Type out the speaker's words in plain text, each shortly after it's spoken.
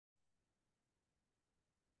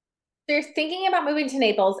They're thinking about moving to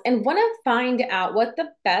Naples and want to find out what the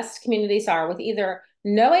best communities are with either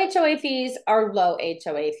no HOA fees or low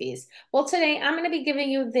HOA fees. Well, today I'm going to be giving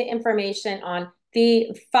you the information on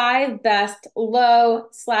the 5 best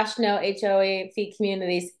low/no HOA fee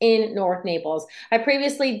communities in North Naples. I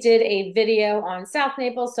previously did a video on South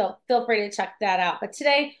Naples, so feel free to check that out. But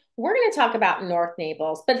today we're going to talk about North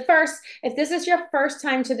Naples. But first, if this is your first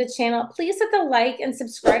time to the channel, please hit the like and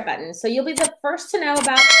subscribe button so you'll be the first to know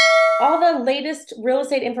about all the latest real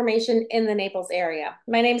estate information in the Naples area.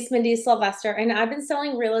 My name is Mindy Sylvester, and I've been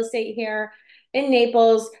selling real estate here in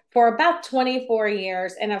Naples for about 24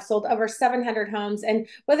 years, and I've sold over 700 homes. And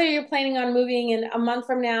whether you're planning on moving in a month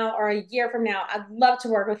from now or a year from now, I'd love to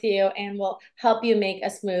work with you and will help you make a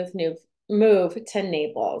smooth move to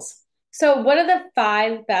Naples. So what are the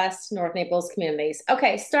 5 best North Naples communities?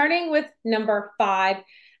 Okay, starting with number 5,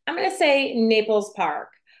 I'm going to say Naples Park.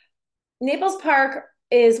 Naples Park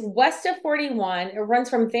is west of 41. It runs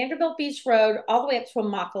from Vanderbilt Beach Road all the way up to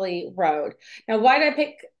Immokalee Road. Now, why did I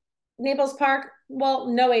pick Naples Park? Well,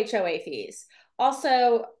 no HOA fees.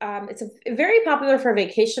 Also, it's very popular for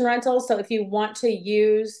vacation rentals. So if you want to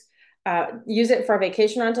use it for a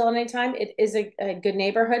vacation rental anytime, it is a good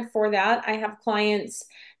neighborhood for that. I have clients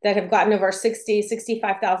that have gotten over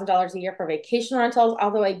 $65,000 a year for vacation rentals,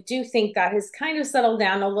 although I do think that has kind of settled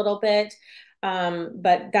down a little bit.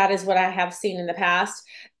 But that is what I have seen in the past.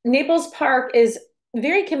 Naples Park is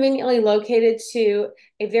very conveniently located to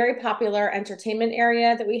a very popular entertainment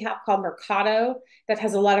area that we have called Mercado that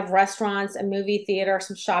has a lot of restaurants, a movie theater,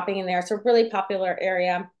 some shopping in there. It's a really popular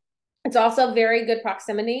area. It's also very good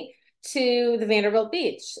proximity to the Vanderbilt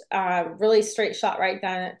Beach, really straight shot right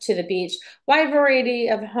down to the beach. Wide variety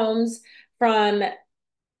of homes from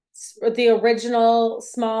the original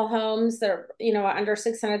small homes that are, under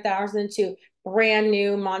 600,000 to brand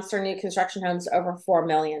new monster new construction homes over 4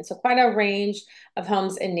 million. So quite a range of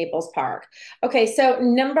homes in Naples Park. Okay, so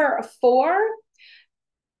number 4,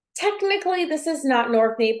 technically this is not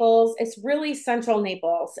North Naples, it's really Central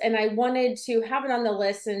Naples, and I wanted to have it on the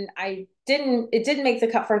list, and it didn't make the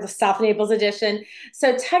cut for the South Naples edition.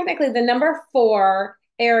 So technically the number 4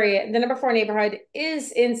 neighborhood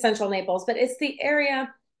is in Central Naples, but it's the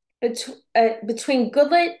area between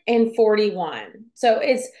Goodlet and 41. So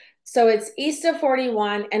it's east of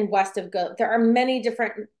 41 and west of Goodlet. There are many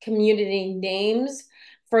different community names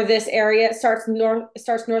for this area. It starts north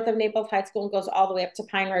of Naples High School and goes all the way up to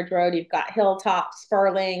Pine Ridge Road. You've got Hilltop,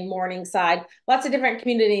 Sperling, Morningside, lots of different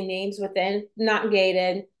community names within, not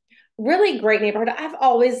gated. Really great neighborhood. I've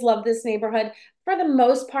always loved this neighborhood. For the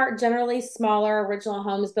most part, generally smaller original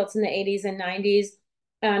homes built in the 80s and 90s.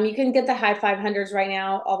 You can get the high 500s right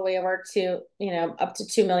now, all the way over to, up to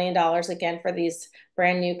 $2 million again for these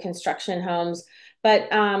brand new construction homes. But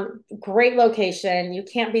great location. You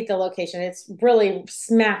can't beat the location. It's really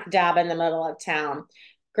smack dab in the middle of town.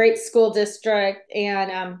 Great school district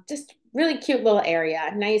and just really cute little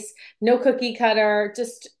area. Nice, no cookie cutter,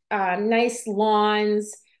 just nice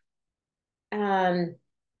lawns.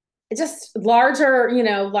 Just larger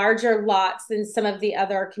lots than some of the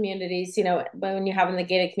other communities, when you have in the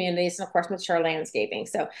gated communities, and of course, mature landscaping.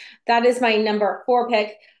 So that is my number 4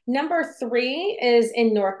 pick. Number 3 is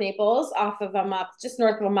in North Naples, off of just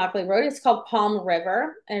north of Immokalee Road. It's called Palm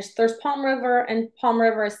River. There's Palm River and Palm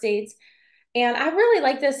River Estates. And I really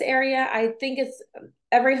like this area. I think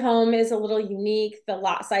every home is a little unique. The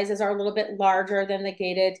lot sizes are a little bit larger than the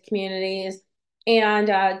gated communities. And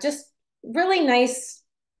just really nice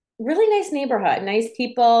neighborhood, nice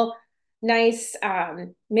people, nice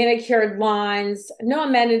manicured lawns, no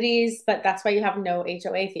amenities, but that's why you have no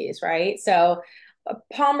HOA fees, right? So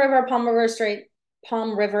Palm River Straight,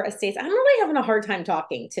 Palm River Estates. I'm really having a hard time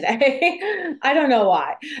talking today. I don't know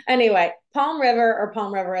why. Anyway, Palm River or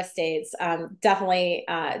Palm River Estates, definitely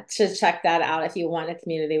should check that out if you want a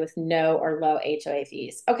community with no or low HOA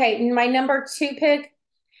fees. Okay, my number 2 pick,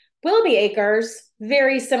 Willoughby Acres,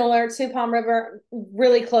 very similar to Palm River,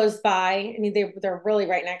 really close by. I mean, they're really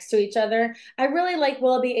right next to each other. I really like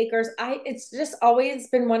Willoughby Acres. It's just always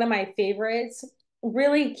been one of my favorites.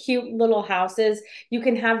 Really cute little houses. You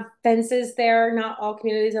can have fences there. Not all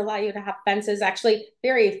communities allow you to have fences. Actually,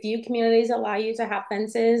 very few communities allow you to have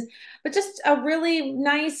fences, but just a really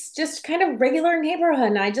nice, just kind of regular neighborhood.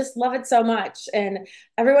 And I just love it so much. And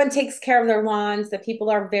everyone takes care of their lawns. The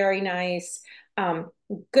people are very nice.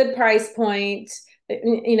 Good price point,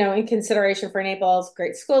 in consideration for Naples,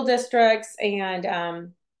 great school districts,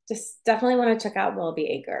 and just definitely want to check out Willoughby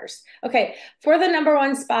Acres. Okay, for the number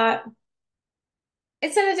 1 spot,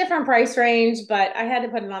 it's in a different price range, but I had to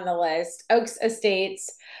put it on the list. Oaks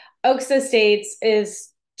Estates. Oaks Estates is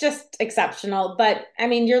just exceptional. But I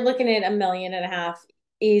mean, you're looking at 1.5 million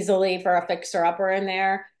easily for a fixer upper in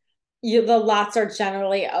there. The lots are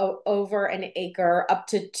generally over an acre, up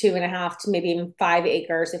to 2.5 to maybe even 5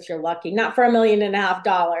 acres if you're lucky. Not for $1.5 million,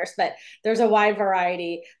 but there's a wide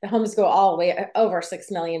variety. The homes go all the way over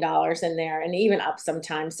 $6 million in there, and even up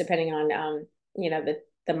sometimes, depending on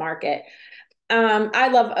the market. I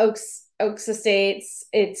love Oaks Estates.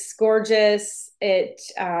 It's gorgeous.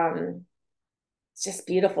 It's just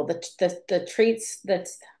beautiful. The treats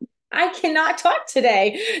that's I cannot talk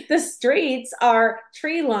today. The streets are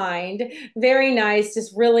tree lined, very nice,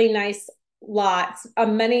 just really nice lots.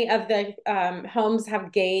 Many of the homes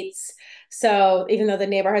have gates. So even though the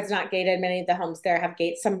neighborhood's not gated, many of the homes there have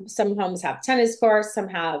gates. Some homes have tennis courts, some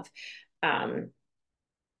have um,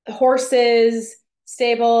 horses,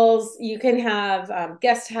 stables. You can have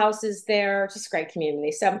guest houses there. Just great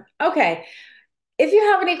community. So okay, if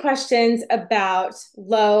you have any questions about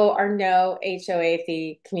low or no HOA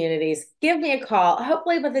fee communities, give me a call.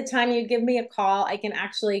 Hopefully, by the time you give me a call, I can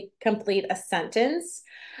actually complete a sentence.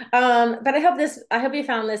 But I hope you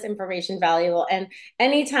found this information valuable. And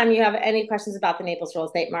anytime you have any questions about the Naples real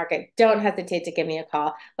estate market, don't hesitate to give me a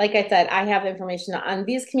call. Like I said, I have information on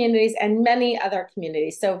these communities and many other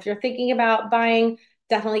communities. So if you're thinking about buying,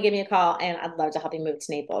 definitely give me a call, and I'd love to help you move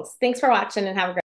to Naples. Thanks for watching, and have a great